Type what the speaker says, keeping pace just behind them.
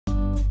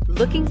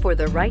Looking for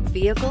the right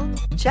vehicle?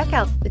 Check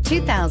out the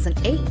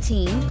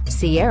 2018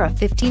 Sierra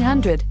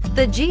 1500.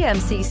 The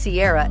GMC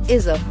Sierra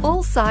is a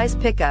full-size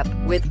pickup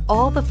with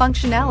all the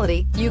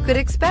functionality you could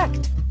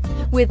expect.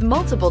 With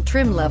multiple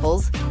trim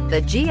levels,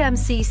 the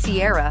GMC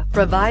Sierra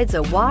provides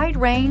a wide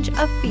range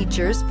of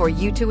features for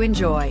you to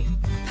enjoy.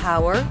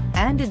 Power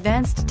and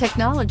advanced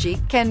technology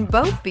can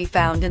both be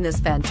found in this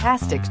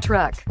fantastic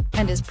truck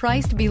and is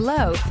priced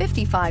below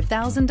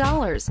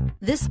 $55,000.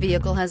 This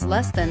vehicle has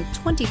less than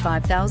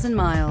 25,000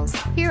 miles.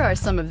 Here are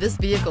some of this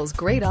vehicle's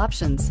great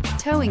options: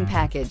 towing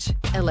package,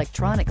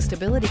 electronic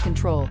stability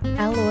control,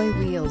 alloy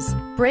wheels,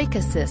 brake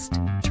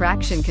assist,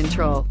 traction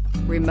control,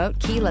 remote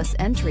keyless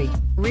entry,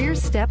 rear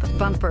step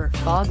bumper,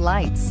 fog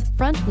lights,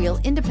 front wheel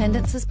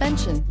independent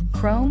suspension,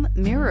 chrome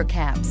mirror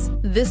caps.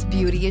 This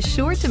beauty is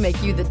sure to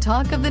make you the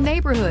talk of the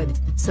neighborhood.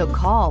 So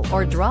call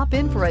or drop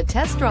in for a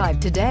test drive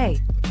today.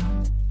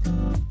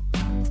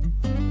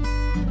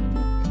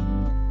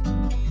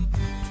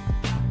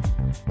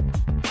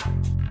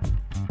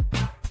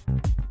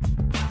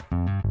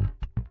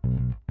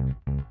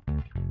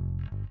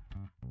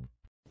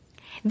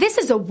 This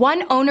is a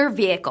one-owner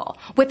vehicle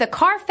with a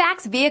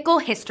Carfax Vehicle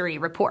History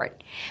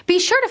Report. Be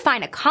sure to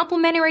find a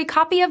complimentary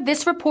copy of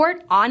this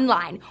report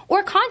online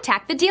or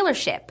contact the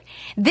dealership.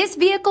 This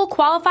vehicle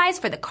qualifies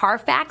for the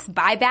Carfax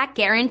Buyback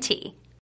Guarantee.